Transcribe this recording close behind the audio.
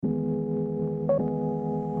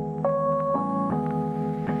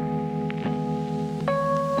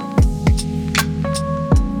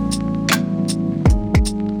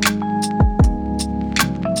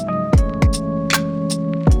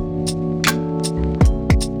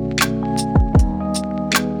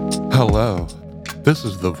Hello, this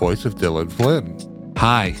is the voice of Dylan Flynn.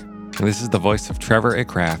 Hi, this is the voice of Trevor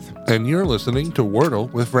Ickrath. And you're listening to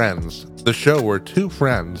Wordle with Friends, the show where two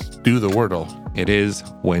friends do the Wordle. It is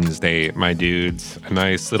Wednesday, my dudes. A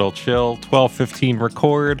nice little chill 12:15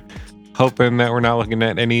 record. Hoping that we're not looking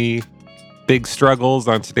at any big struggles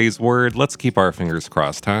on today's word. Let's keep our fingers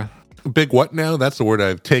crossed, huh? Big what now? That's the word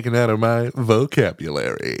I've taken out of my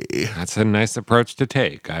vocabulary. That's a nice approach to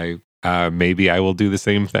take. Maybe I will do the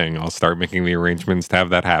same thing. I'll start making the arrangements to have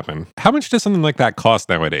that happen. How much does something like that cost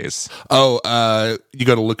nowadays? You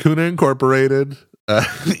go to Lacuna Incorporated.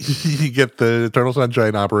 You get the Eternal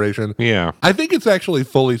Sunshine operation. Yeah. I think it's actually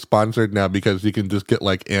fully sponsored now because you can just get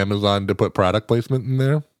like Amazon to put product placement in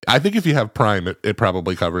there. I think if you have Prime, it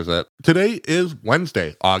probably covers it. Today is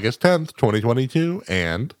Wednesday, August 10th, 2022,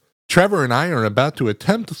 and Trevor and I are about to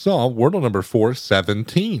attempt to solve Wordle number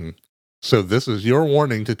 417. So this is your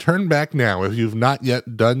warning to turn back now if you've not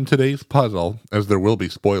yet done today's puzzle, as there will be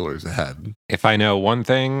spoilers ahead. If I know one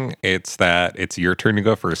thing, it's that it's your turn to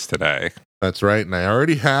go first today. That's right, and I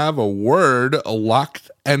already have a word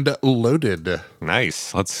locked and loaded.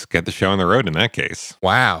 Nice. Let's get the show on the road in that case.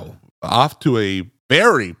 Wow. Off to a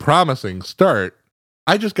very promising start.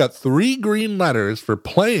 I just got 3 green letters for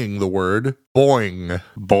playing the word boing.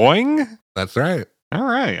 Boing? That's right. All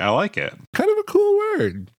right, I like it. Kind of a cool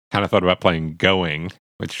word. Kind of thought about playing going,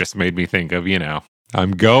 which just made me think of,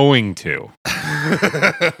 I'm going to.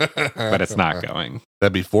 But it's not going.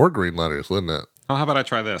 That'd be 4 green letters, wouldn't it? Oh, how about I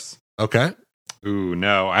try this? Okay. Ooh,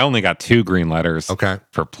 no. I only got 2 green letters. Okay.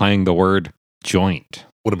 For playing the word joint.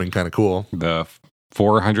 Would have been kind of cool. The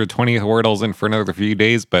 420th Wordle's in for another few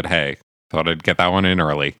days, but hey, thought I'd get that one in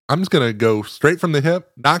early. I'm just going to go straight from the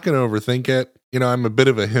hip, not going to overthink it. I'm a bit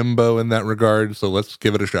of a himbo in that regard, so let's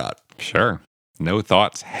give it a shot. Sure. No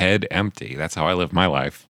thoughts, head empty. That's how I live my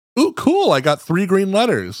life. Ooh, cool. I got 3 green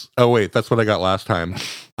letters. Oh, wait, that's what I got last time.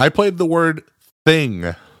 I played the word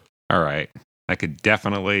thing. All right. I could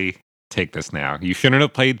definitely take this now. You shouldn't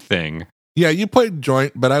have played thing. Yeah, you played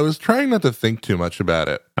joint, but I was trying not to think too much about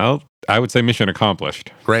it. Well, I would say mission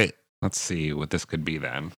accomplished. Great. Let's see what this could be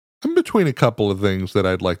then. I'm between a couple of things that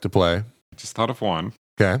I'd like to play. I just thought of one.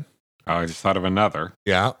 Okay. Oh, I just thought of another.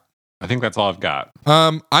 Yeah. I think that's all I've got.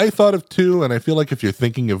 I thought of 2, and I feel like if you're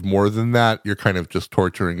thinking of more than that, you're kind of just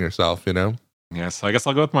torturing yourself, Yes, I guess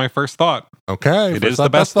I'll go with my first thought. Okay. It is the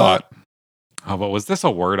best thought. Oh, but was this a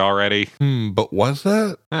word already? But was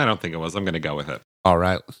it? I don't think it was. I'm going to go with it. All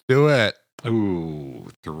right, let's do it. Ooh.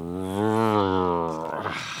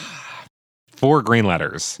 4 green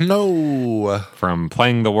letters. No. From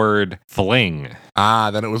playing the word fling.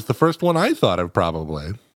 Then it was the first one I thought of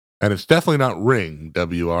probably. And it's definitely not ring,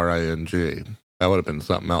 W-R-I-N-G. That would have been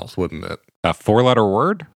something else, wouldn't it? A 4-letter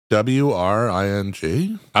word?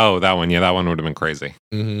 W-R-I-N-G? Oh, that one. Yeah, that one would have been crazy.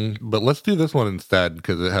 Mm-hmm. But let's do this one instead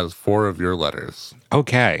because it has 4 of your letters.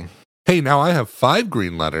 Okay. Hey, now I have 5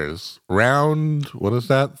 green letters. Round, what is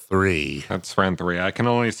that? 3. That's round 3. I can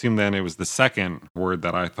only assume then it was the second word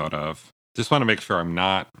that I thought of. Just want to make sure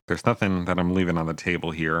there's nothing that I'm leaving on the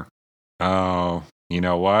table here. Oh, you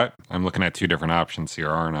know what? I'm looking at 2 different options here,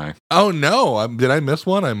 aren't I? Oh, no. Did I miss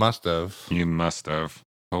one? I must have. You must have.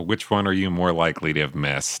 Well, which one are you more likely to have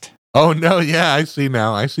missed? Oh, no. Yeah, I see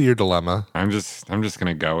now. I see your dilemma. I'm just going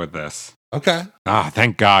to go with this. Okay.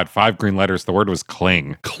 Thank God. 5 green letters. The word was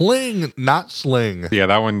cling. Cling, not sling. Yeah,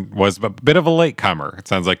 that one was a bit of a latecomer, it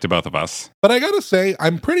sounds like, to both of us. But I gotta say,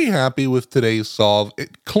 I'm pretty happy with today's solve.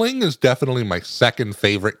 Cling is definitely my second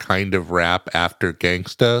favorite kind of rap after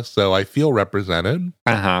gangsta, so I feel represented.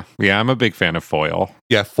 Uh-huh. Yeah, I'm a big fan of foil.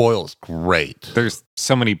 Yeah, foil's great. There's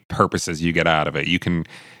so many purposes you get out of it. You can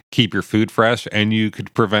keep your food fresh, and you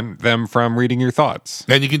could prevent them from reading your thoughts.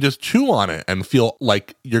 And you can just chew on it and feel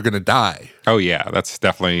like you're going to die. Oh, yeah. That's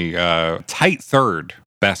definitely tight third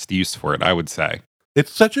best use for it, I would say.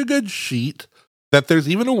 It's such a good sheet that there's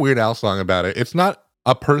even a Weird Al song about it. It's not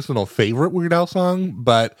a personal favorite Weird Al song,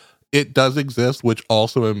 but it does exist, which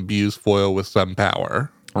also imbues foil with some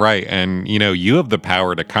power. Right. And, you have the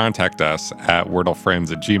power to contact us at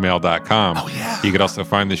wordlefriends@gmail.com. Oh, yeah. You could also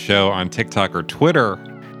find the show on TikTok or Twitter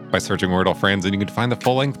by searching Wordle Friends, and you can find the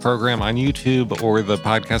full-length program on YouTube or the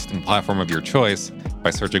podcasting platform of your choice by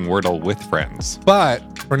searching Wordle with Friends. But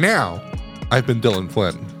for now, I've been Dylan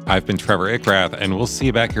Flynn. I've been Trevor Ickrath, and we'll see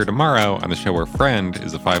you back here tomorrow on the show where friend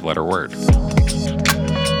is a 5-letter word.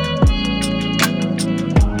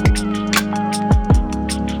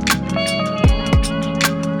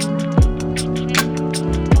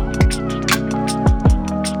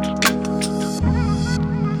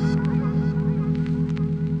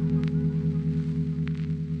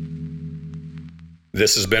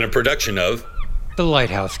 This has been a production of The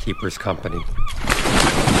Lighthouse Keepers Company.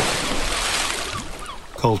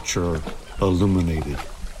 Culture illuminated.